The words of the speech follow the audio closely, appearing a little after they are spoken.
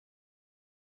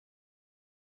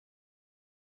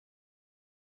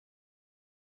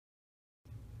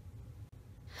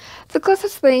The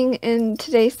closest thing in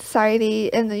today's society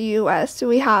in the US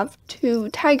we have two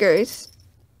tigers,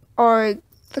 or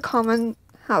the common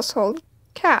household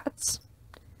cats.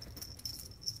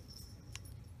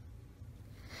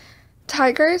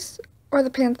 Tigers, or the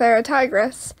Panthera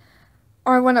tigris,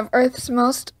 are one of Earth's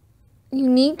most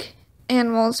unique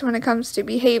animals when it comes to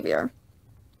behavior.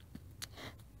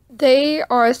 They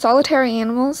are solitary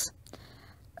animals,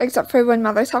 except for when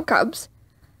mothers have cubs,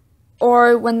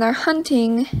 or when they're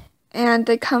hunting and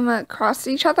they come across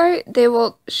each other, they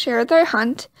will share their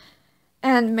hunt,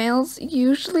 and males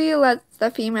usually let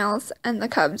the females and the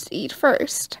cubs eat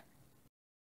first.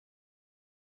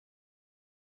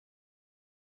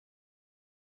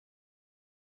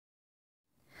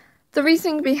 The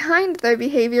reasoning behind their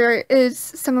behavior is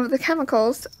some of the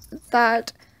chemicals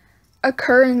that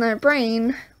occur in their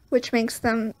brain, which makes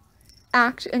them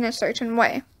act in a certain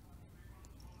way.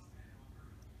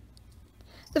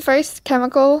 The first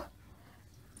chemical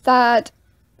that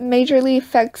majorly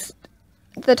affects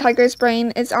the tiger's brain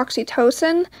is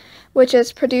oxytocin, which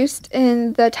is produced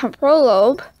in the temporal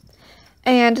lobe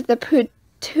and the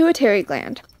pituitary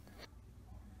gland.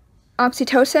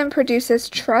 Oxytocin produces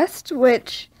trust,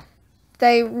 which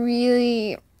they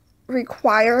really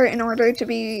require in order to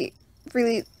be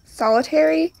really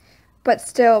solitary, but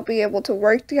still be able to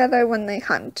work together when they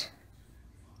hunt.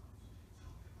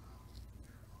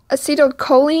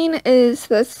 Acetylcholine is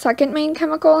the second main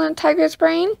chemical in a tiger's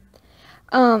brain.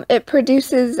 It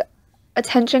produces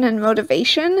attention and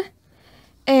motivation,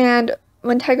 and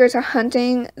when tigers are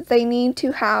hunting, they need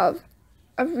to have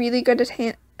a really good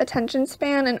attention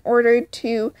span in order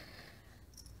to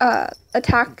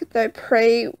attack their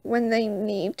prey when they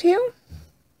need to.